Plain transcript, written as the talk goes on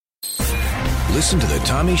Listen to the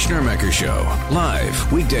Tommy Schnurmacher Show, live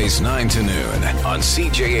weekdays 9 to noon on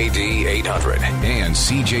CJAD 800 and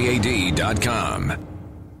CJAD.com.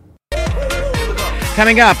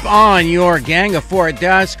 Coming up on your Gang of Four,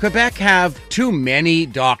 does Quebec have too many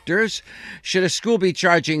doctors? Should a school be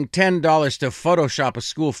charging $10 to Photoshop a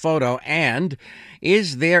school photo? And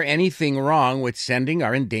is there anything wrong with sending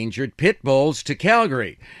our endangered pit bulls to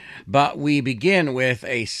Calgary? But we begin with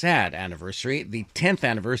a sad anniversary, the 10th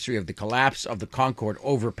anniversary of the collapse of the Concord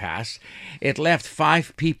overpass. It left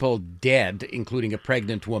 5 people dead, including a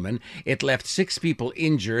pregnant woman. It left 6 people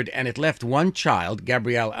injured, and it left one child,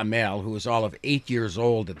 Gabriel Amel, who was all of 8 years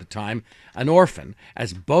old at the time, an orphan,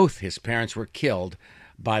 as both his parents were killed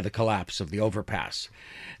by the collapse of the overpass.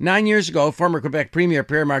 9 years ago, former Quebec Premier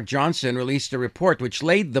Pierre-Marc Johnson released a report which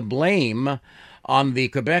laid the blame on the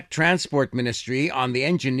Quebec Transport Ministry, on the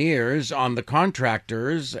engineers, on the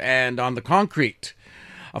contractors, and on the concrete.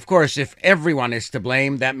 Of course, if everyone is to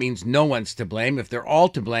blame, that means no one's to blame. If they're all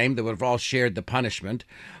to blame, they would have all shared the punishment.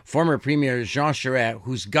 Former Premier Jean Charest,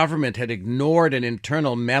 whose government had ignored an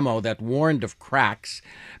internal memo that warned of cracks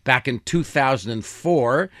back in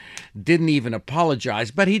 2004, didn't even apologize,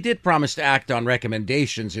 but he did promise to act on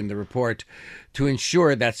recommendations in the report to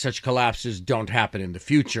ensure that such collapses don't happen in the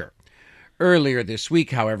future. Earlier this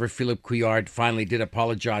week, however, Philippe Couillard finally did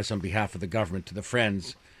apologize on behalf of the government to the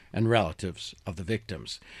friends and relatives of the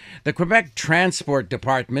victims. The Quebec Transport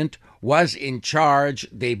Department was in charge.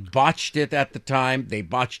 They botched it at the time. They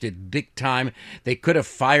botched it big time. They could have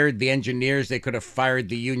fired the engineers. They could have fired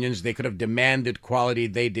the unions. They could have demanded quality.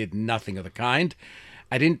 They did nothing of the kind.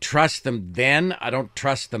 I didn't trust them then. I don't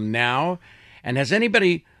trust them now. And has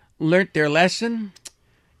anybody learnt their lesson?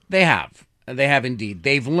 They have. They have indeed.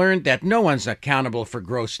 They've learned that no one's accountable for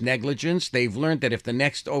gross negligence. They've learned that if the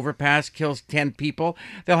next overpass kills 10 people,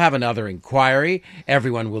 they'll have another inquiry.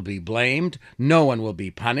 Everyone will be blamed. No one will be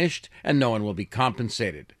punished, and no one will be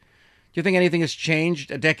compensated. Do you think anything has changed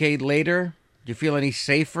a decade later? Do you feel any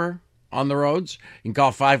safer on the roads? You can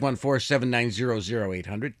call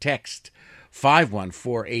 514-790-0800, text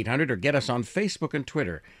 514-800, or get us on Facebook and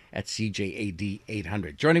Twitter at CJAD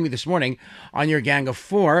 800. Joining me this morning on your Gang of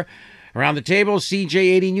Four, around the table,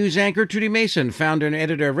 CJAD news anchor Trudie Mason, founder and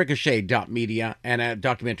editor of Ricochet.media, and a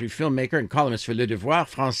documentary filmmaker and columnist for Le Devoir,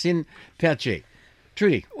 Francine Pelletier.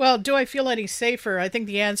 Trudie. Well, do I feel any safer? I think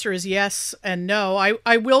the answer is yes and no.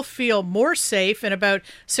 I will feel more safe in about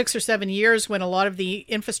 6 or 7 years when a lot of the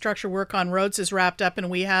infrastructure work on roads is wrapped up and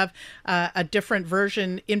we have a different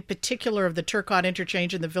version, in particular of the Turcotte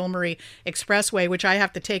interchange and the Ville-Marie Expressway, which I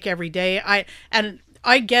have to take every day.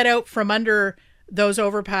 I get out from under those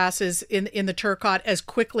overpasses in the Turcotte as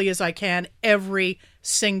quickly as I can every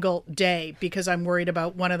single day because I'm worried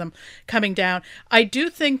about one of them coming down. I do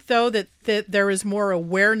think, though, that there is more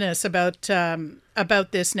awareness about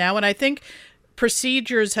this now, and I think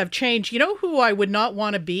procedures have changed. You know who I would not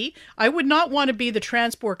want to be? I would not want to be the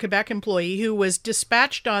Transport Quebec employee who was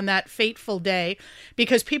dispatched on that fateful day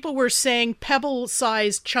because people were saying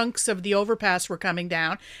pebble-sized chunks of the overpass were coming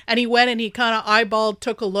down, and he went and he kind of eyeballed,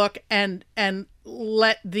 took a look, and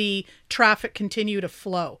let the traffic continue to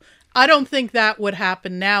flow. I don't think that would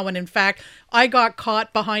happen now. And in fact, I got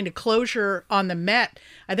caught behind a closure on the Met.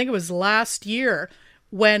 I think it was last year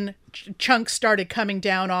when chunks started coming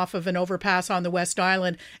down off of an overpass on the West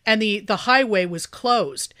Island and the highway was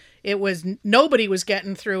closed. It was nobody was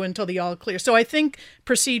getting through until the all clear. So I think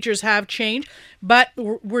procedures have changed, but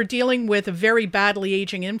we're dealing with a very badly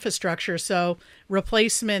aging infrastructure. So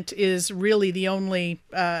replacement is really the only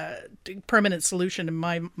permanent solution in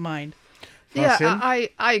my mind. Yeah, I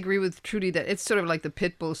agree with Trudie that it's sort of like the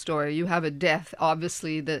pit bull story. You have a death,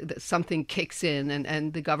 obviously, something kicks in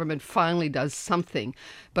and the government finally does something.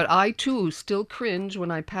 But I, too, still cringe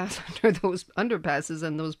when I pass under those underpasses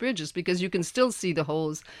and those bridges because you can still see the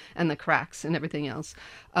holes and the cracks and everything else.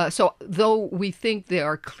 So though we think they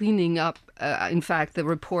are cleaning up, in fact, the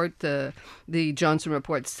report, the Johnson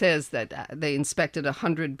report says that they inspected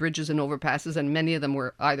 100 bridges and overpasses and many of them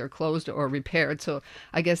were either closed or repaired. So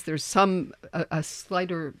I guess there's a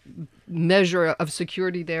slighter measure of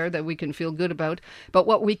security there that we can feel good about. But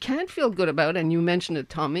what we can't feel good about, and you mentioned it,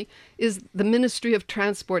 Tommy, is the Ministry of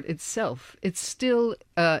Transport itself. It's still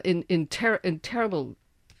in terrible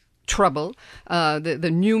trouble. The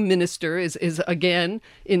new minister is again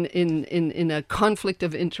in a conflict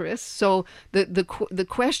of interest. So the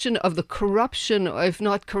question of the corruption, or if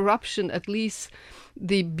not corruption, at least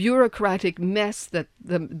the bureaucratic mess that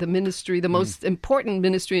the ministry, the most important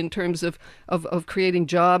ministry in terms of creating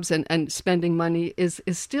jobs and spending money, is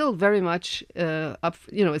still very much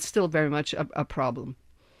it's still very much a problem.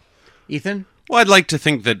 Ethan? Well, I'd like to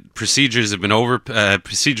think that procedures have been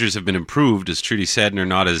improved, as Trudie said, and are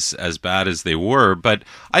not as bad as they were, but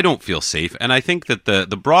I don't feel safe. And I think that the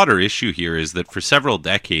broader issue here is that for several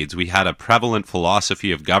decades we had a prevalent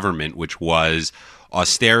philosophy of government which was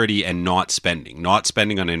austerity and not spending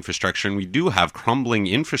on infrastructure. And we do have crumbling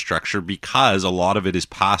infrastructure because a lot of it is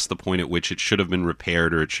past the point at which it should have been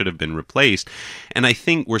repaired or it should have been replaced. And I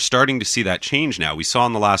think we're starting to see that change now. We saw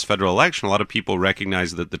in the last federal election, a lot of people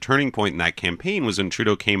recognized that the turning point in that campaign was when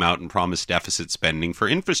Trudeau came out and promised deficit spending for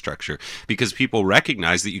infrastructure, because people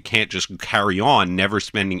recognize that you can't just carry on never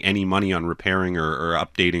spending any money on repairing or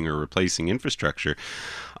updating or replacing infrastructure.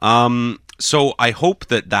 So I hope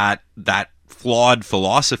that flawed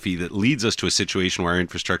philosophy that leads us to a situation where our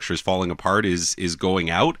infrastructure is falling apart is going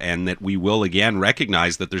out, and that we will again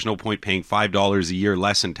recognize that there's no point paying $5 a year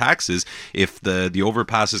less in taxes if the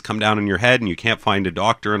overpasses come down on your head and you can't find a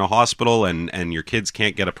doctor in a hospital and your kids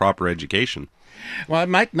can't get a proper education. Well, it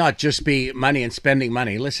might not just be money and spending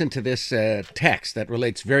money. Listen to this text that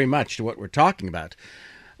relates very much to what we're talking about.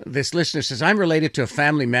 This listener says, I'm related to a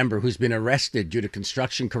family member who's been arrested due to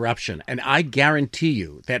construction corruption, and I guarantee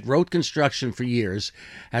you that road construction for years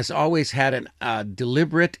has always had a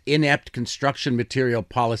deliberate, inept construction material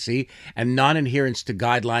policy and non-adherence to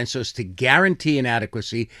guidelines so as to guarantee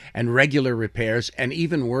inadequacy and regular repairs, and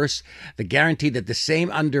even worse, the guarantee that the same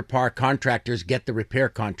under-par contractors get the repair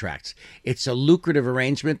contracts. It's a lucrative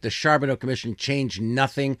arrangement. The Charbonneau Commission changed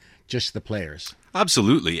nothing, just the players.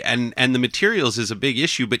 Absolutely. And the materials is a big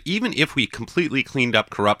issue, but even if we completely cleaned up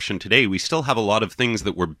corruption today, we still have a lot of things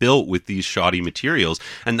that were built with these shoddy materials,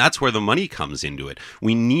 and that's where the money comes into it.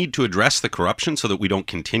 We need to address the corruption so that we don't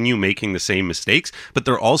continue making the same mistakes, but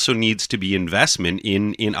there also needs to be investment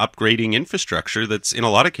in upgrading infrastructure that's in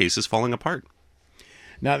a lot of cases falling apart.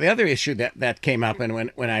 Now, the other issue that came up,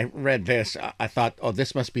 and when I read this, I thought, oh,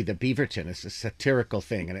 this must be the Beaverton. It's a satirical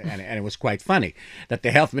thing, and it was quite funny that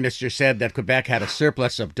the health minister said that Quebec had a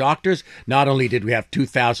surplus of doctors. Not only did we have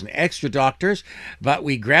 2,000 extra doctors, but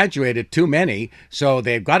we graduated too many, so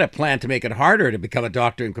they've got a plan to make it harder to become a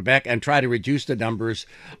doctor in Quebec and try to reduce the numbers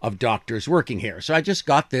of doctors working here. So I just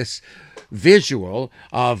got this visual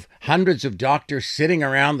of hundreds of doctors sitting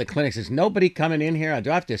around the clinics. There's nobody coming in here.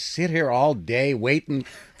 Do I have to sit here all day waiting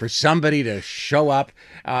for somebody to show up?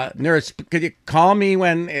 Nurse, could you call me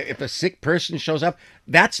if a sick person shows up?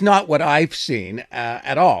 That's not what I've seen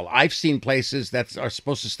at all. I've seen places that are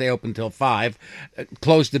supposed to stay open till 5,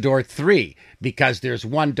 close the door at 3 because there's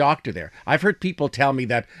one doctor there. I've heard people tell me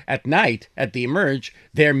that at night at the Emerge,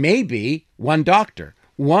 there may be one doctor.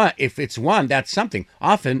 If it's one, that's something.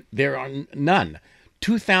 Often there are none.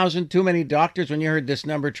 2,000 too many doctors. When you heard this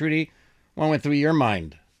number, Trudie, what went through your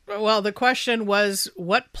mind? Well, the question was,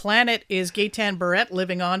 what planet is Gaetan Barrette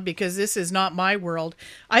living on? Because this is not my world.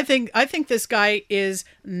 I think this guy is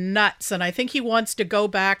nuts, and I think he wants to go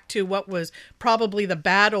back to what was probably the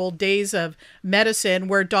bad old days of medicine,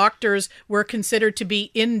 where doctors were considered to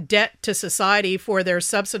be in debt to society for their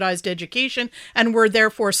subsidized education and were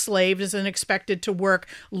therefore slaves and expected to work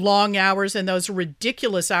long hours, and those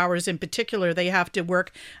ridiculous hours in particular they have to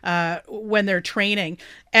work when they're training,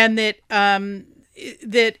 and that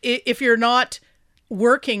if you're not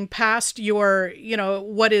working past your,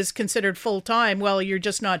 what is considered full time, well, you're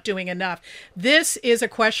just not doing enough. This is a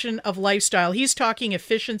question of lifestyle. He's talking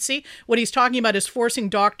efficiency. What he's talking about is forcing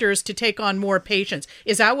doctors to take on more patients.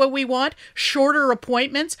 Is that what we want? Shorter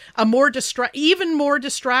appointments? A even more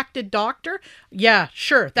distracted doctor? Yeah,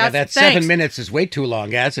 sure. That 7 minutes is way too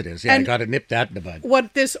long as it is. Yeah, I got to nip that in the bud.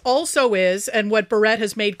 What this also is, and what Barrette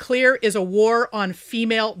has made clear, is a war on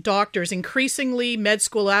female doctors. Increasingly, med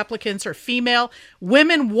school applicants are female.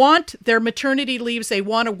 Women want their maternity leaves. They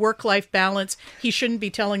want a work-life balance. He shouldn't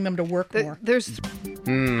be telling them to work more.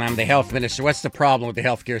 I'm the health minister. What's the problem with the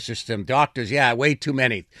healthcare system? Doctors, way too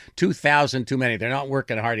many. 2,000 too many. They're not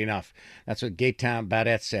working hard enough. That's what Gaetan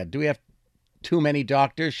Barrette said. Do we have too many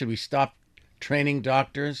doctors? Should we stop training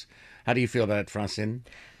doctors? How do you feel about it, Francine?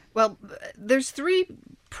 Well, there's 3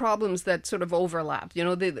 problems that sort of overlap.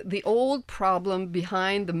 The old problem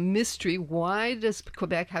behind the mystery, why does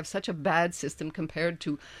Quebec have such a bad system compared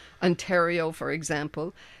to Ontario, for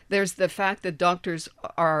example? There's the fact that doctors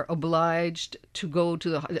are obliged to go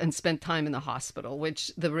and spend time in the hospital,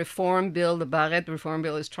 which the Barrette reform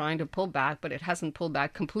bill is trying to pull back, but it hasn't pulled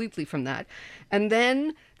back completely from that. And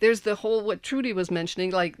then there's the whole, what Trudie was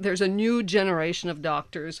mentioning, like there's a new generation of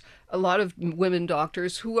doctors, a lot of women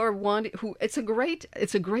doctors who it's a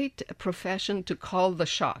great profession to call the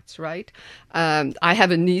shots, right? I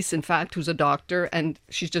have a niece, in fact, who's a doctor, and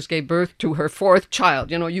she's just gave birth to her 4th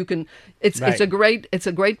child. You can. It's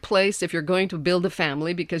a great place if you're going to build a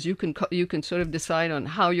family, because you can sort of decide on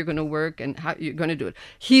how you're going to work and how you're going to do it.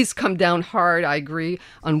 He's come down hard, I agree,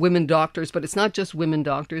 on women doctors, but it's not just women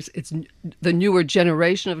doctors. It's the newer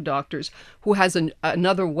generation of doctors who has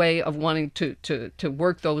another way of wanting to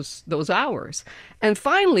work those hours. And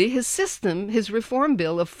finally, his reform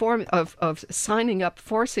bill of signing up,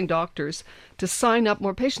 forcing doctors to sign up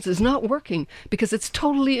more patients is not working because it's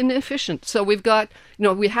totally inefficient. So we've got,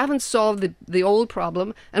 we haven't solved the old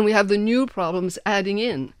problem, and we have the new problems adding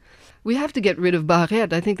in. We have to get rid of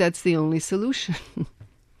Barrette. I think that's the only solution.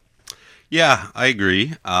 Yeah, I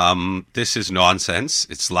agree. This is nonsense.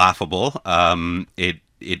 It's laughable.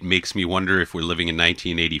 It makes me wonder if we're living in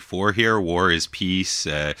 1984 here. War is peace.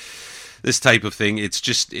 This type of thing. It's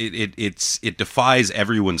just it defies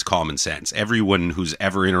everyone's common sense. Everyone who's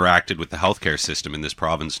ever interacted with the healthcare system in this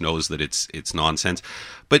province knows that it's nonsense.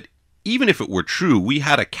 But even if it were true, we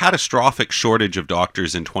had a catastrophic shortage of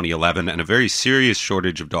doctors in 2011 and a very serious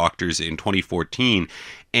shortage of doctors in 2014.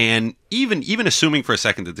 And even assuming for a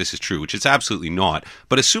second that this is true, which it's absolutely not,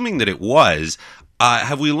 but assuming that it was,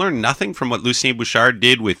 have we learned nothing from what Lucien Bouchard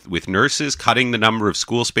did with nurses, cutting the number of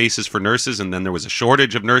school spaces for nurses, and then there was a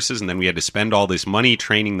shortage of nurses, and then we had to spend all this money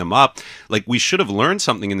training them up? Like, we should have learned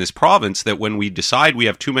something in this province, that when we decide we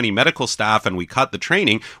have too many medical staff and we cut the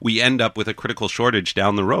training, we end up with a critical shortage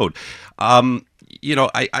down the road. I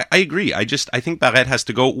agree. I think Barrette has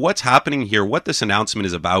to go. What's happening here, what this announcement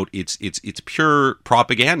is about, it's pure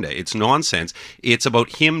propaganda. It's nonsense. It's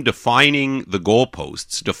about him defining the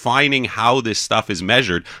goalposts, defining how this stuff is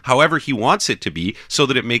measured, however he wants it to be, so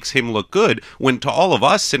that it makes him look good, when to all of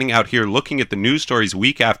us sitting out here looking at the news stories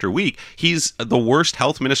week after week, he's the worst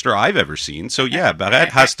health minister I've ever seen. So yeah,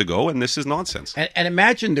 Barrette has to go, and this is nonsense. And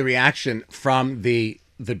imagine the reaction from the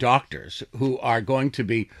doctors who are going to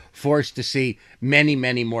be forced to see many,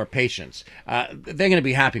 many more patients. They're going to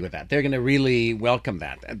be happy with that. They're going to really welcome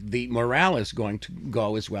that. The morale is going to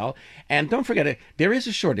go as well. And don't forget, there is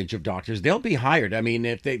a shortage of doctors. They'll be hired. I mean,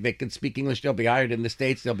 if they can speak English, they'll be hired in the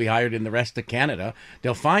States. They'll be hired in the rest of Canada.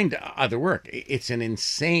 They'll find other work. It's an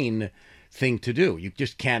insane thing to do. You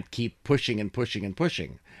just can't keep pushing and pushing and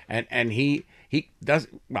pushing. And he does,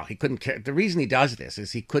 well, he couldn't care. The reason he does this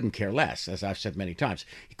is he couldn't care less, as I've said many times.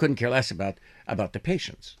 He couldn't care less about the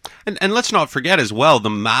patients. And let's not forget as well the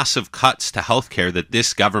massive cuts to healthcare that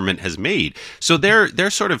this government has made. So they're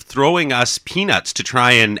sort of throwing us peanuts to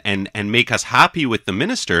try and make us happy with the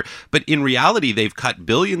minister, but in reality they've cut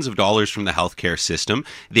billions of dollars from the healthcare system.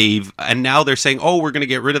 And now they're saying, oh, we're going to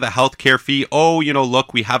get rid of the healthcare fee. Oh,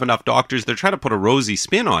 look, we have enough doctors. They're trying to put a rosy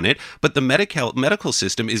spin on it, but the medical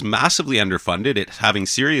system is massively underfunded. It's having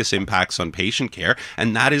serious impacts on patient care,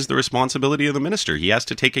 and that is the responsibility of the minister. He has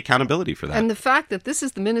to take accountability for that. And the fact that this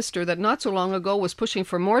is the minister that not so long ago was pushing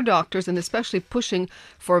for more doctors, and especially pushing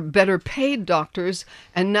for better paid doctors,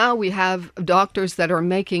 and now we have doctors that are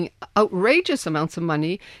making outrageous amounts of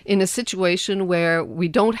money in a situation where we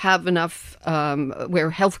don't have enough,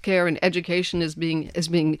 where healthcare and education is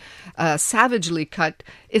being savagely cut.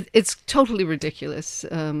 It's totally ridiculous.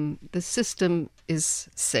 The system is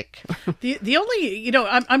sick. The only,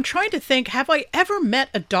 I'm trying to think, have I ever met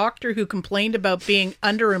a doctor who complained about being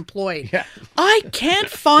underemployed? Yeah. I can't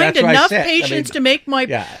find enough patients to make my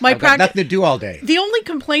practice. Nothing to do all day. The only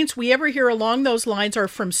complaints we ever hear along those lines are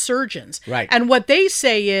from surgeons. Right. And what they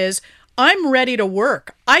say is, I'm ready to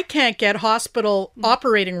work. I can't get hospital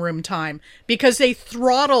operating room time because they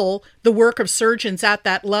throttle the work of surgeons at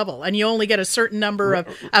that level, and you only get a certain number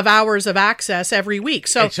of hours of access every week.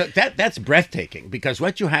 So that's breathtaking, because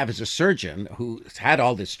what you have is a surgeon who's had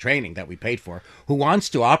all this training that we paid for, who wants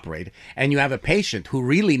to operate, and you have a patient who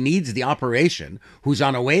really needs the operation, who's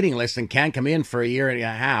on a waiting list and can't come in for a year and a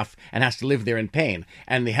half and has to live there in pain.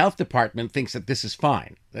 And the health department thinks that this is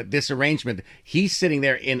fine. That this arrangement, he's sitting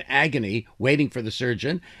there in agony waiting for the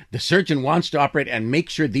surgeon. The surgeon wants to operate and make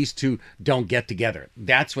sure these two don't get together.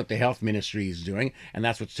 That's what the health ministry is doing, and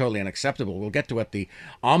that's what's totally unacceptable. We'll get to what the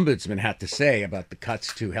ombudsman had to say about the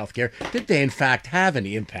cuts to healthcare. Did they, in fact, have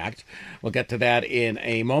any impact? We'll get to that in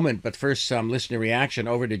a moment, but first, some listener reaction.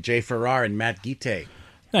 Over to Jay Farrar and Matt Guite.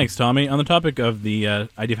 Thanks, Tommy. On the topic of the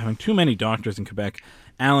idea of having too many doctors in Quebec,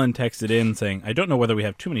 Alan texted in saying, I don't know whether we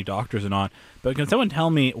have too many doctors or not, but can someone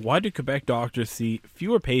tell me, why do Quebec doctors see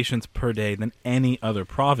fewer patients per day than any other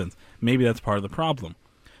province? Maybe that's part of the problem.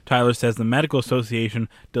 Tyler says the Medical Association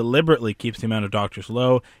deliberately keeps the amount of doctors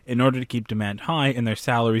low in order to keep demand high and their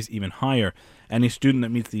salaries even higher. Any student that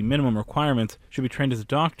meets the minimum requirements should be trained as a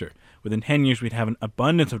doctor. Within 10 years, we'd have an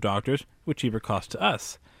abundance of doctors with cheaper cost to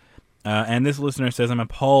us. And this listener says, I'm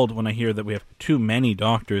appalled when I hear that we have too many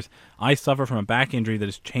doctors. I suffer from a back injury that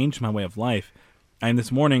has changed my way of life. I am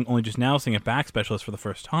this morning only just now seeing a back specialist for the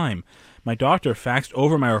first time. My doctor faxed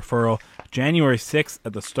over my referral January 6th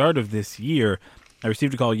at the start of this year. I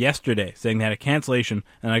received a call yesterday saying they had a cancellation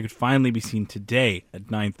and I could finally be seen today at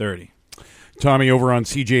 9:30. Tommy, over on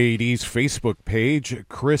CJAD's Facebook page,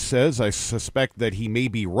 Chris says, I suspect that he may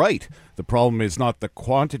be right. The problem is not the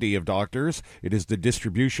quantity of doctors, it is the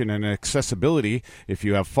distribution and accessibility. If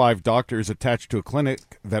you have 5 doctors attached to a clinic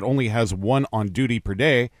that only has 1 on duty per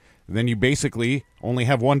day, then you basically only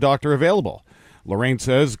have 1 doctor available. Lorraine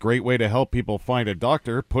says, great way to help people find a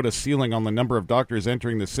doctor. Put a ceiling on the number of doctors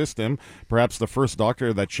entering the system. Perhaps the first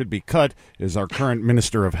doctor that should be cut is our current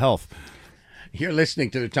Minister of Health. You're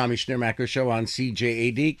listening to the Tommy Schnurmacher Show on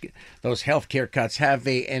CJAD. Those healthcare cuts, have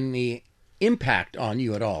they any impact on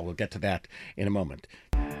you at all? We'll get to that in a moment.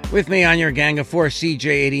 With me on your Gang of 4,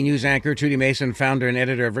 CJAD news anchor Trudie Mason, founder and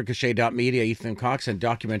editor of Ricochet.media Ethan Cox, and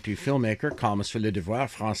documentary filmmaker, columnist for Le Devoir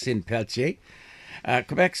Francine Pelletier.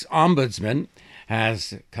 Quebec's ombudsman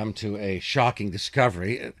has come to a shocking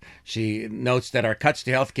discovery. She notes that our cuts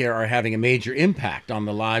to healthcare are having a major impact on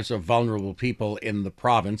the lives of vulnerable people in the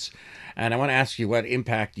province. And I want to ask you what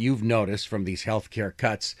impact you've noticed from these healthcare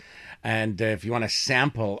cuts. And if you want a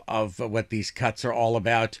sample of what these cuts are all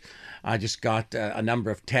about, I just got a number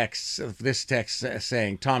of texts. This text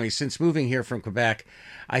saying, Tommy, since moving here from Quebec,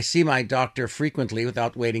 I see my doctor frequently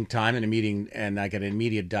without waiting time in a meeting, and I get an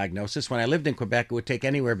immediate diagnosis. When I lived in Quebec, it would take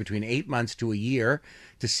anywhere between 8 months to a year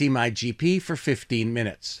to see my GP for 15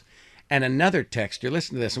 minutes. And another texter,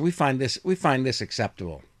 listen to this, and we find this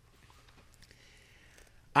acceptable.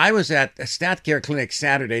 I was at a StatCare clinic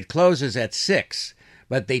Saturday. It closes at 6,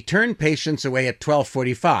 but they turn patients away at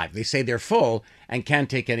 12:45. They say they're full and can't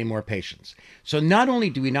take any more patients. So not only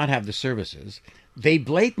do we not have the services, they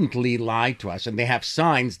blatantly lie to us, and they have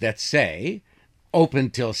signs that say open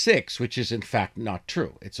till 6, which is in fact not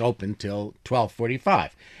true. It's open till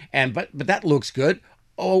 12:45. And but that looks good.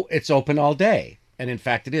 Oh, it's open all day. And in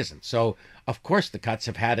fact it isn't. So of course the cuts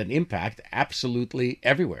have had an impact absolutely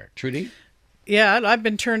everywhere. Trudie? Yeah, I've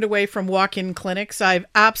been turned away from walk-in clinics. I've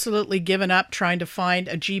absolutely given up trying to find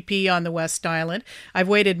a GP on the West Island. I've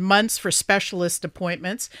waited months for specialist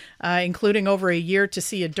appointments, including over a year to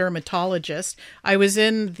see a dermatologist. I was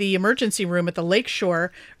in the emergency room at the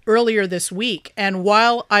Lakeshore earlier this week, and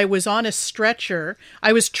while I was on a stretcher,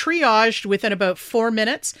 I was triaged within about 4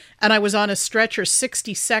 minutes, and I was on a stretcher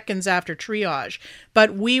 60 seconds after triage.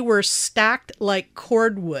 But we were stacked like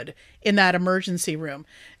cordwood in that emergency room.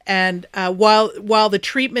 And while the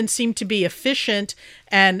treatment seemed to be efficient,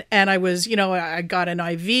 and I was, I got an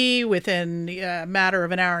IV within a matter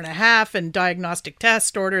of an hour and a half, and diagnostic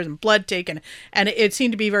test orders and blood taken, and it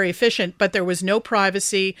seemed to be very efficient. But there was no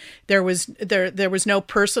privacy. There was no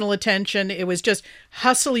personal attention. It was just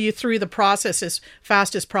hustle you through the process as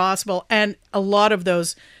fast as possible. And a lot of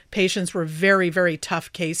those patients were very, very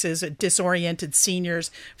tough cases, disoriented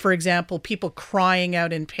seniors, for example, people crying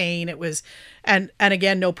out in pain. It was, and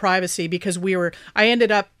again, no privacy, because I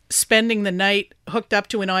ended up spending the night hooked up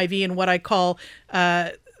to an IV in what I call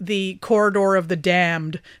the corridor of the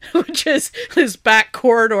damned, which is this back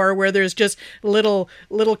corridor where there's just little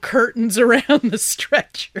curtains around the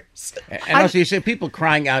stretchers. And also you say people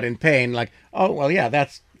crying out in pain, like, oh, well, yeah,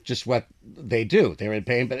 that's just what they do. They're in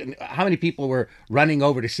pain. But how many people were running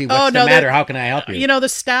over to see what's the matter? How can I help you? The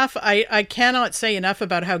staff, I cannot say enough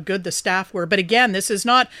about how good the staff were. But again, this is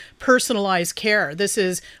not personalized care. This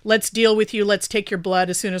is, let's deal with you. Let's take your blood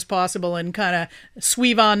as soon as possible and kind of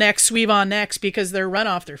sweave on next, because they're run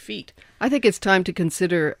off their feet. I think it's time to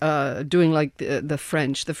consider doing like the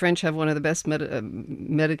French. The French have one of the best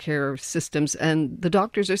Medicare systems, and the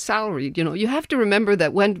doctors are salaried. You have to remember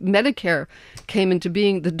that when Medicare came into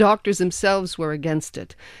being, the doctors themselves were against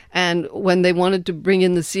it. And when they wanted to bring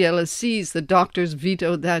in the CLSCs, the doctors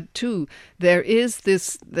vetoed that too. There is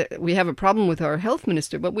we have a problem with our health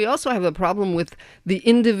minister, but we also have a problem with the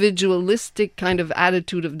individualistic kind of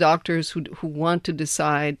attitude of doctors who want to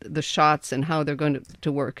decide the shots and how they're going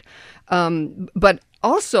to work. But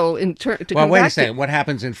also wait a second. What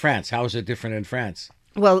happens in France? How is it different in France?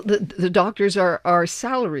 Well, the doctors are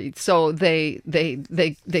salaried, so they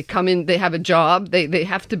come in. They have a job. They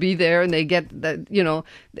have to be there, and they get that.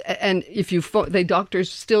 And if the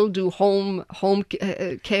doctors still do home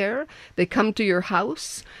care. They come to your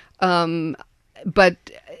house. But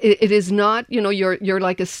it is not, you're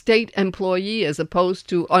like a state employee as opposed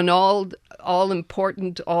to an all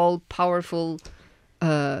important, all powerful.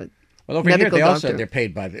 Well, over here they're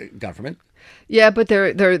paid by the government. Yeah, but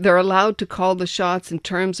they're allowed to call the shots in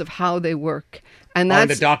terms of how they work. And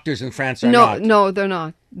the doctors in France are not. not. No, they're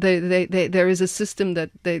not. There is a system that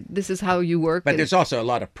this is how you work. But there's also a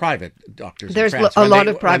lot of private doctors There's in France. a lot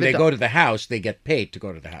of private. When they go to the house, they get paid to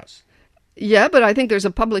go to the house. Yeah, but I think there's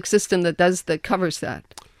a public system that covers that.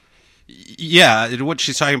 Yeah, what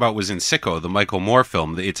she's talking about was in Sicko, the Michael Moore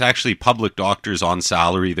film. It's actually public doctors on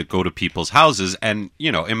salary that go to people's houses. And,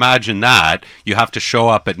 imagine that. You have to show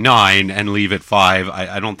up at 9 and leave at 5.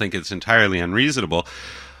 I don't think it's entirely unreasonable.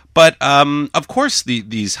 But, of course,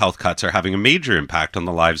 these health cuts are having a major impact on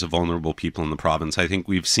the lives of vulnerable people in the province. I think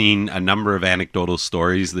we've seen a number of anecdotal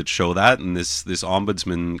stories that show that. And this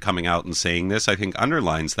ombudsman coming out and saying this, I think,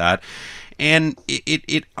 underlines that. And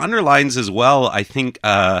it underlines as well, I think,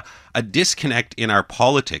 a disconnect in our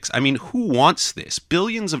politics. I mean, who wants this?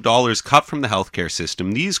 Billions of dollars cut from the healthcare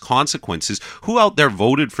system, these consequences. Who out there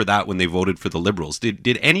voted for that when they voted for the Liberals?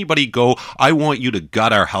 Did anybody go, I want you to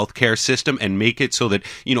gut our healthcare system and make it so that,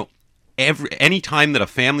 any time that a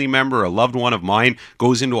family member or a loved one of mine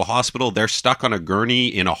goes into a hospital, they're stuck on a gurney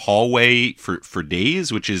in a hallway for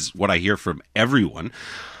days, which is what I hear from everyone.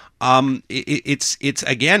 It's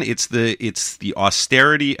the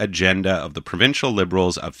austerity agenda of the provincial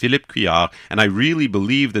Liberals, of Philippe Couillard, and I really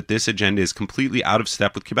believe that this agenda is completely out of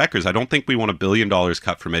step with Quebecers. I don't think we want $1 billion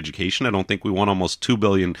cut from education. I don't think we want almost $2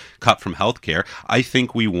 billion cut from healthcare. I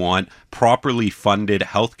think we want properly funded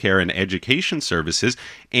healthcare and education services,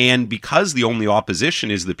 and because the only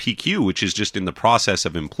opposition is the PQ, which is just in the process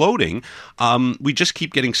of imploding, we just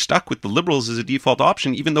keep getting stuck with the Liberals as a default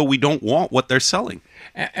option, even though we don't want what they're selling.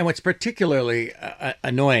 And what's particularly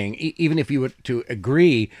annoying, even if you were to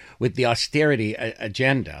agree with the austerity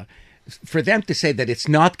agenda, for them to say that it's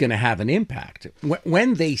not going to have an impact.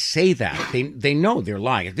 When they say that, they know they're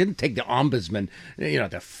lying. It didn't take the ombudsman,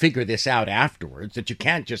 to figure this out afterwards, that you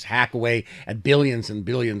can't just hack away at billions and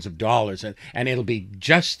billions of dollars and it'll be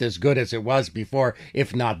just as good as it was before,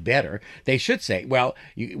 if not better. They should say, well,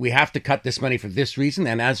 we have to cut this money for this reason,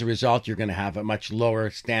 and as a result, you're going to have a much lower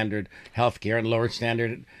standard healthcare and lower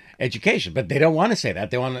standard education. But they don't want to say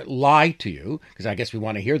that. They want to lie to you, because I guess we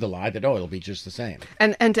want to hear the lie that, it'll be just the same.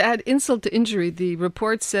 And to add insult to injury, the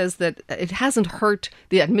report says that it hasn't hurt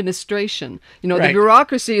the administration. Right. The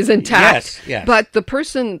bureaucracy is intact. Yes. But the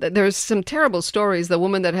person, there's some terrible stories. The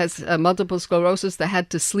woman that has multiple sclerosis that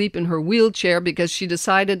had to sleep in her wheelchair because she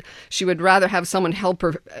decided she would rather have someone help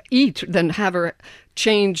her eat than have her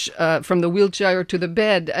change from the wheelchair to the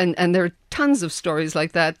bed. And there are tons of stories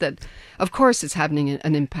like that, of course, it's having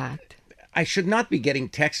an impact. I should not be getting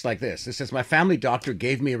texts like this. This says, my family doctor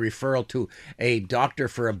gave me a referral to a doctor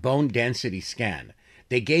for a bone density scan.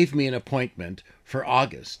 They gave me an appointment for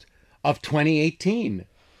August of 2018.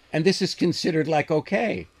 And this is considered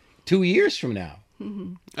okay, 2 years from now.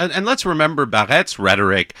 Mm-hmm. And let's remember Barrett's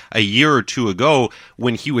rhetoric a year or two ago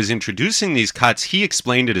when he was introducing these cuts. He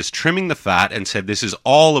explained it as trimming the fat and said this is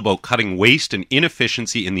all about cutting waste and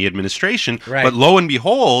inefficiency in the administration. Right. But lo and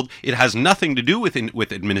behold, it has nothing to do with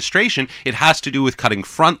administration. It has to do with cutting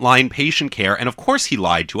frontline patient care. And of course he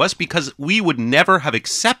lied to us, because we would never have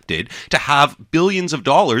accepted to have billions of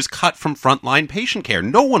dollars cut from frontline patient care.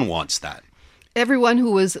 No one wants that. Everyone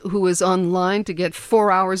who was online to get 4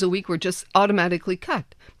 hours a week were just automatically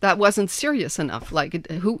cut. That wasn't serious enough.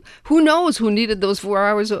 Who knows who needed those 4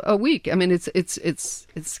 hours a week? I mean, it's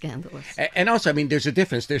scandalous. And also, there's a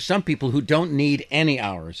difference. There's some people who don't need any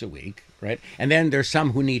hours a week, right? And then there's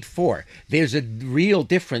some who need 4. There's a real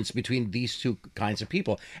difference between these two kinds of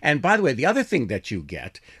people. And by the way, the other thing that you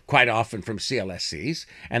get quite often from CLSCs,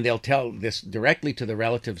 and they'll tell this directly to the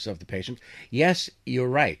relatives of the patient, yes, you're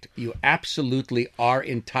right. You absolutely are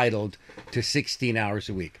entitled to 16 hours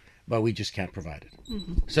a week, but we just can't provide it.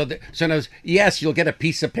 Mm-hmm. So yes, you'll get a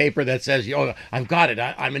piece of paper that says, I've got it.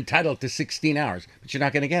 I'm entitled to 16 hours, but you're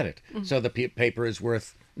not going to get it. Mm-hmm. So the paper is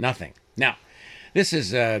worth nothing. Now, this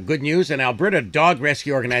is good news. An Alberta dog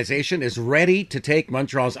rescue organization is ready to take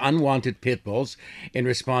Montreal's unwanted pit bulls in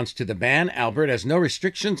response to the ban. Alberta has no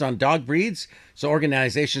restrictions on dog breeds, so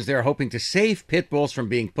organizations there are hoping to save pit bulls from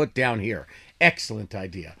being put down here. Excellent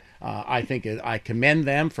idea. I think I commend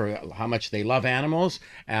them for how much they love animals,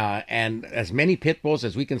 and as many pit bulls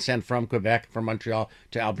as we can send from Quebec, from Montreal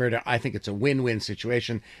to Alberta. I think it's a win-win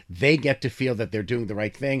situation. They get to feel that they're doing the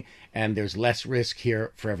right thing, and there's less risk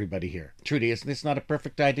here for everybody here. Trudie, isn't this not a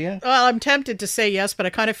perfect idea? Well, I'm tempted to say yes, but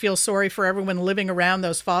I kind of feel sorry for everyone living around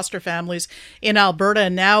those foster families in Alberta.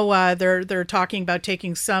 And now they're talking about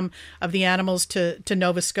taking some of the animals to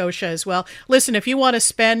Nova Scotia as well. Listen, if you want to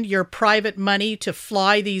spend your private money to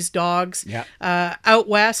fly these dogs out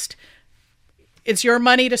west, it's your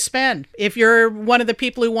money to spend. If you're one of the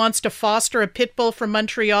people who wants to foster a pit bull from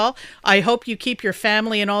Montreal, I hope you keep your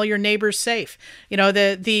family and all your neighbors safe. You know,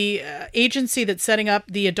 the agency that's setting up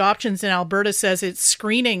the adoptions in Alberta says it's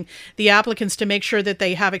screening the applicants to make sure that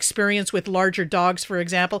they have experience with larger dogs, for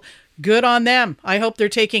example. Good on them. I hope they're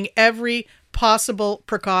taking every possible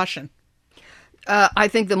precaution. I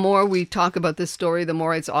think the more we talk about this story, the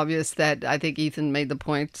more it's obvious that I think Ethan made the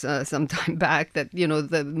point some time back that, you know,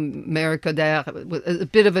 the Mayor Coder was a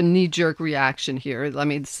bit of a knee-jerk reaction here. I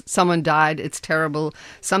mean, someone died. It's terrible.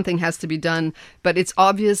 Something has to be done. But it's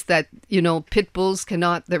obvious that, you know, pit bulls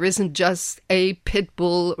cannot, there isn't just a pit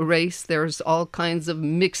bull race. There's all kinds of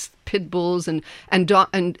mixed pit bulls and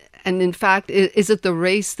in fact, is it the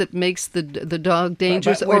race that makes the dog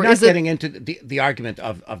dangerous? But we're not getting into the argument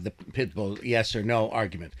of the pit bull yes or no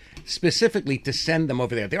argument. Specifically to send them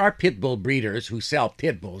over there. There are pit bull breeders who sell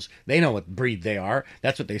pit bulls. They know what breed they are.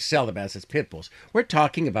 That's what they sell them as pit bulls. We're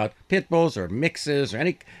talking about pit bulls or mixes or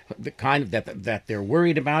any kind of that they're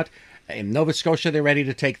worried about. In Nova Scotia, they're ready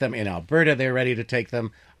to take them. In Alberta, they're ready to take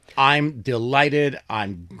them. I'm delighted.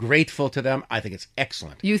 I'm grateful to them. I think it's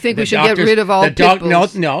excellent. You think we should get rid of all pit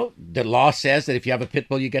bulls? No. The law says that if you have a pit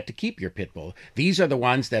bull, you get to keep your pit bull. These are the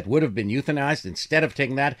ones that would have been euthanized. Instead of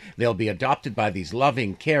taking that, they'll be adopted by these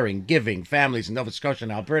loving, caring, giving families in Nova Scotia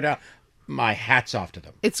and Alberta. My hat's off to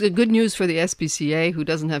them. It's good news for the SPCA, who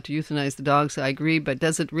doesn't have to euthanize the dogs, I agree, but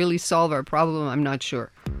does it really solve our problem? I'm not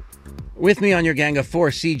sure. With me on your gang of four,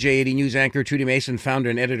 CJAD news anchor Trudie Mason,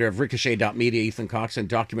 founder and editor of Ricochet.media Ethan Cox, and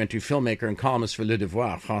documentary filmmaker and columnist for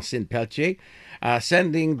Devoir Francine Pelletier,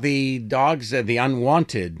 sending the dogs, the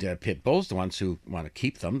unwanted pit bulls, the ones who want to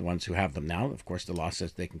keep them, the ones who have them now. Of course, the law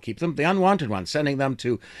says they can keep them. The unwanted ones, sending them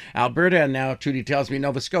to Alberta, and now Trudie tells me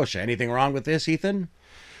Nova Scotia. Anything wrong with this, Ethan?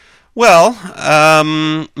 Well,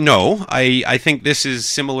 no. I think this is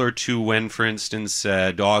similar to when, for instance,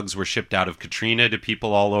 dogs were shipped out of Katrina to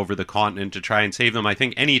people all over the continent to try and save them. I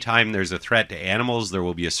think anytime there's a threat to animals, there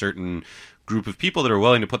will be a certain group of people that are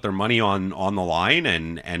willing to put their money on the line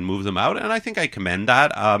and move them out, and I think I commend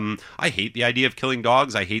that. I hate the idea of killing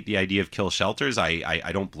dogs. I hate the idea of kill shelters.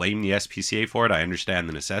 I don't blame the SPCA for it. I understand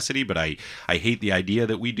the necessity, but I hate the idea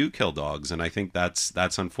that we do kill dogs, and I think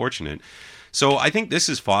that's unfortunate. So I think this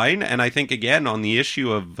is fine, and I think, again, on the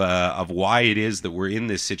issue of why it is that we're in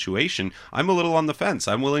this situation, I'm a little on the fence.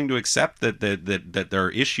 I'm willing to accept that there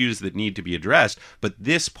are issues that need to be addressed, but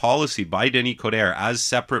this policy by Denis Coderre, as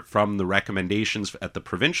separate from the recommendations at the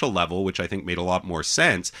provincial level, which I think made a lot more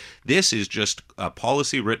sense, this is just a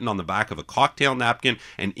policy written on the back of a cocktail napkin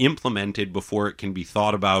and implemented before it can be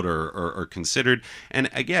thought about or considered. And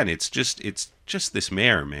again, it's just this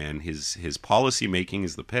mayor, man. His policy making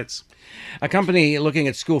is the pits. A company looking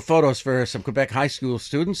at school photos for some Quebec high school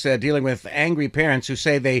students, dealing with angry parents who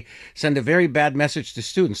say they send a very bad message to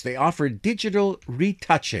students. They offer digital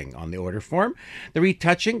retouching on the order form. The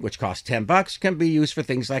retouching, which costs $10, can be used for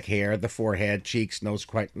things like hair, the forehead, cheeks, nose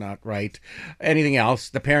quite not right, anything else.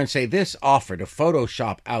 The parents say this offer to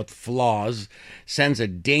Photoshop out flaws sends a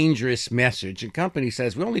dangerous message. And company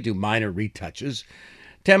says we only do minor retouches.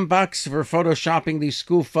 $10 for photoshopping these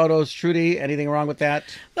school photos. Trudie, anything wrong with that?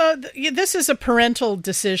 This is a parental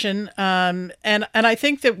decision, and I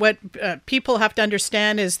think that what people have to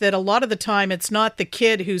understand is that a lot of the time it's not the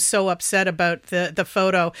kid who's so upset about the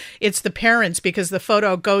photo, it's the parents, because the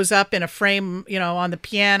photo goes up in a frame, you know, on the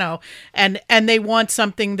piano, and they want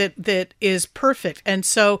something that is perfect. And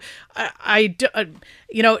so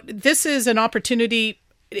this is an opportunity,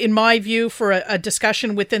 in my view, for a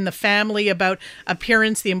discussion within the family about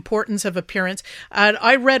appearance, the importance of appearance.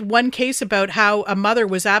 I read one case about how a mother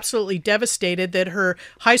was absolutely devastated that her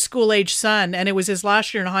high school age son, and it was his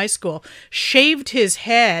last year in high school, shaved his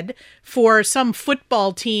head for some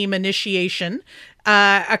football team initiation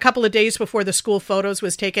a couple of days before the school photos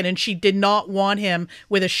was taken, and she did not want him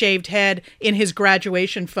with a shaved head in his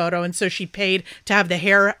graduation photo, and so she paid to have the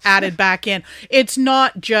hair added back in. It's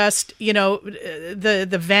not just,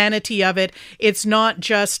 the vanity of it. It's not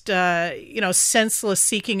just, senseless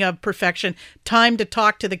seeking of perfection. Time to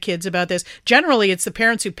talk to the kids about this. Generally, it's the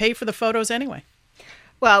parents who pay for the photos anyway.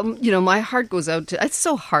 Well, my heart goes out to, it's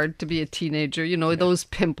so hard to be a teenager, those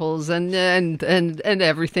pimples and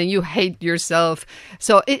everything. You hate yourself.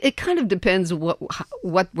 So it kind of depends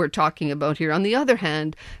what we're talking about here. On the other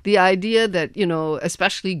hand, the idea that,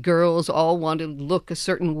 especially girls all want to look a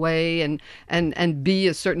certain way and be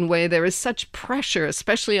a certain way, there is such pressure,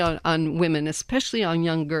 especially on women, especially on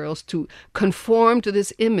young girls, to conform to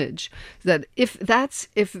this image, that if that's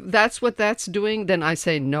what that's doing, then I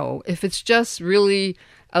say no. If it's just really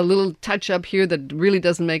a little touch up here that really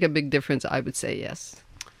doesn't make a big difference, I would say yes.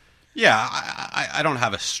 Yeah, I don't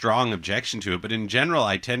have a strong objection to it, but in general,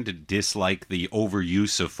 I tend to dislike the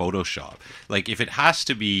overuse of Photoshop. Like, if it has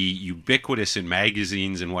to be ubiquitous in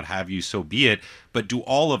magazines and what have you, so be it. But do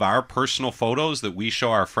all of our personal photos that we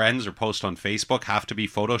show our friends or post on Facebook have to be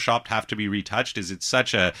Photoshopped, have to be retouched? Is it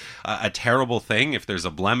such a terrible thing if there's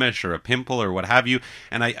a blemish or a pimple or what have you?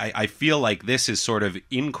 And I feel like this is sort of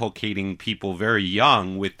inculcating people very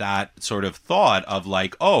young with that sort of thought of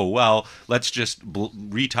like, oh, well, let's just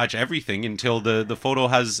retouch everything until the photo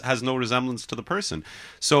has no resemblance to the person.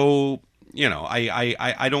 So, you know,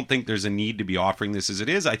 I don't think there's a need to be offering this as it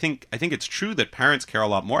is. I think it's true that parents care a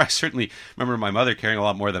lot more. I certainly remember my mother caring a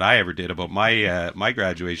lot more than I ever did about my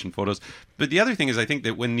graduation photos. But the other thing is, I think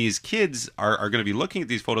that when these kids are going to be looking at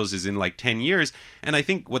these photos is in like 10 years, and I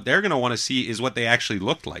think what they're going to want to see is what they actually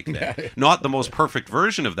looked like then. Not the most perfect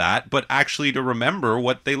version of that, but actually to remember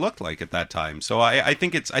what they looked like at that time. So I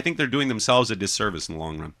think they're doing themselves a disservice in the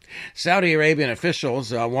long run. Saudi Arabian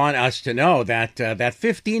officials want us to know that that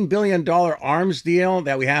 $15 billion arms deal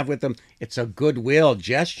that we have with them, it's a goodwill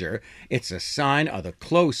gesture. It's a sign of the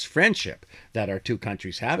close friendship that our two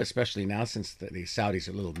countries have, especially now since the Saudis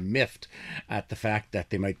are a little miffed at the fact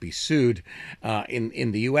that they might be sued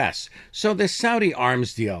in the U.S. So this Saudi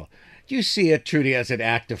arms deal, do you see it, Trudie, as an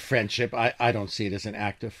act of friendship? I don't see it as an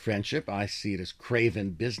act of friendship. I see it as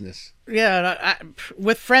craven business. Yeah,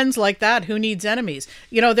 with friends like that, who needs enemies?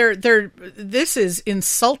 You know, this is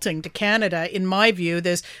insulting to Canada, in my view,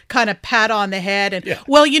 this kind of pat on the head and,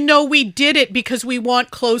 well, you know, we did it because we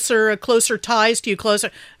want closer ties to you,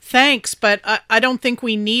 closer. Thanks, but I don't think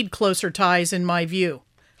we need closer ties, in my view.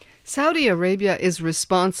 Saudi Arabia is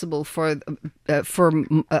responsible for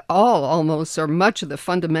all, almost, or much of the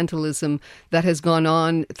fundamentalism that has gone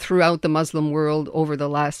on throughout the Muslim world over the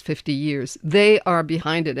last 50 years. They are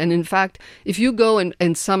behind it. And in fact, if you go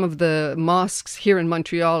in some of the mosques here in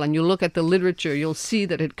Montreal and you look at the literature, you'll see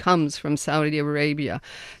that it comes from Saudi Arabia.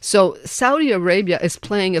 So Saudi Arabia is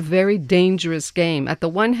playing a very dangerous game. At the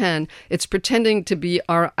one hand, it's pretending to be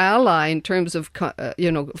our ally in terms of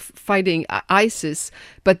fighting ISIS,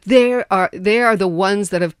 but they are the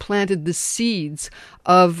ones that have planted the seeds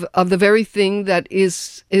of the very thing that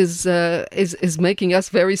is making us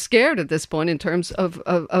very scared at this point in terms of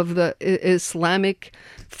the Islamic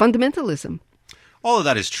fundamentalism. All of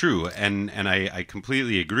that is true, and I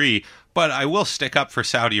completely agree. But I will stick up for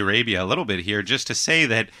Saudi Arabia a little bit here just to say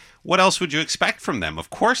that what else would you expect from them?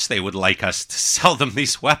 Of course they would like us to sell them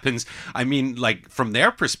these weapons. I mean, like, from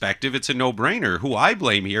their perspective, it's a no-brainer. Who I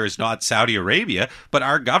blame here is not Saudi Arabia, but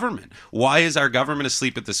our government. Why is our government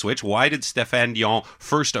asleep at the switch? Why did Stéphane Dion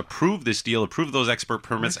first approve this deal, approve those export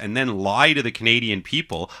permits, and then lie to the Canadian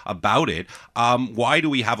people about it? Why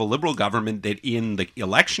do we have a Liberal government that in the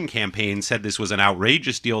election campaign said this was an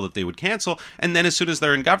outrageous deal that they would cancel, and then as soon as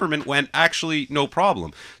they're in government went, actually, no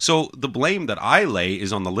problem? So the blame that I lay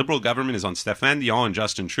is on the Liberal government, is on Stéphane Dion and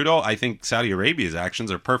Justin Trudeau. I think Saudi Arabia's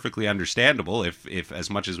actions are perfectly understandable, if as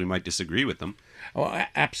much as we might disagree with them. Oh,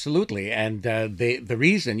 absolutely. And the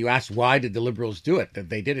reason you asked, why did the Liberals do it? That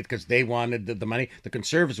they did it because they wanted the money. The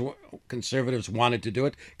conservatives wanted to do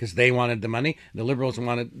it because they wanted the money. The Liberals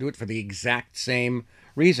wanted to do it for the exact same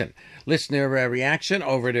reason. Listener reaction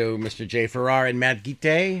over to Mr. J. Farrar and Matt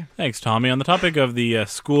Guite. Thanks, Tommy. On the topic of the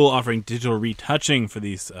school offering digital retouching for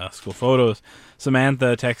these school photos,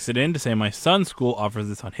 Samantha texted in to say, my son's school offers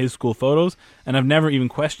this on his school photos, and I've never even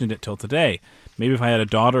questioned it till today. Maybe if I had a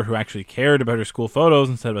daughter who actually cared about her school photos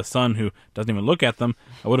instead of a son who doesn't even look at them,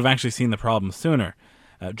 I would have actually seen the problem sooner.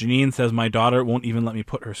 Janine says, my daughter won't even let me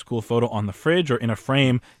put her school photo on the fridge or in a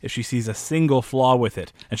frame if she sees a single flaw with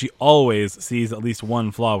it, and she always sees at least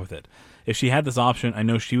one flaw with it. If she had this option, I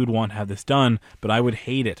know she would want to have this done, but I would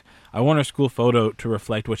hate it. I want her school photo to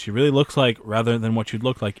reflect what she really looks like rather than what she'd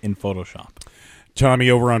look like in Photoshop. Tommy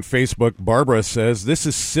over on Facebook, Barbara says, this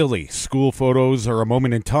is silly. School photos are a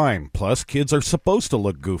moment in time. Plus, kids are supposed to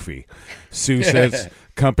look goofy. Sue says,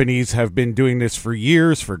 companies have been doing this for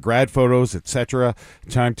years for grad photos, etc.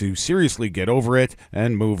 Time to seriously get over it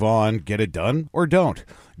and move on. Get it done or don't.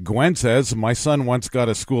 Gwen says, my son once got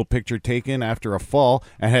a school picture taken after a fall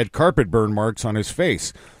and had carpet burn marks on his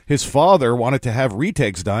face. His father wanted to have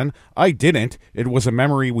retakes done. I didn't. It was a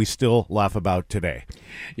memory we still laugh about today.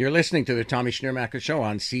 You're listening to the Tommy Schnurmacher Show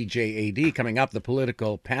on CJAD. Coming up, the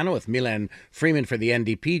political panel with Milan Freeman for the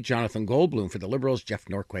NDP, Jonathan Goldbloom for the Liberals, Jeff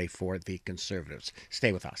Norquay for the Conservatives.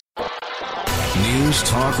 Stay with us. News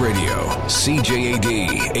Talk Radio,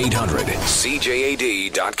 CJAD 800,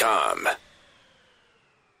 CJAD.com.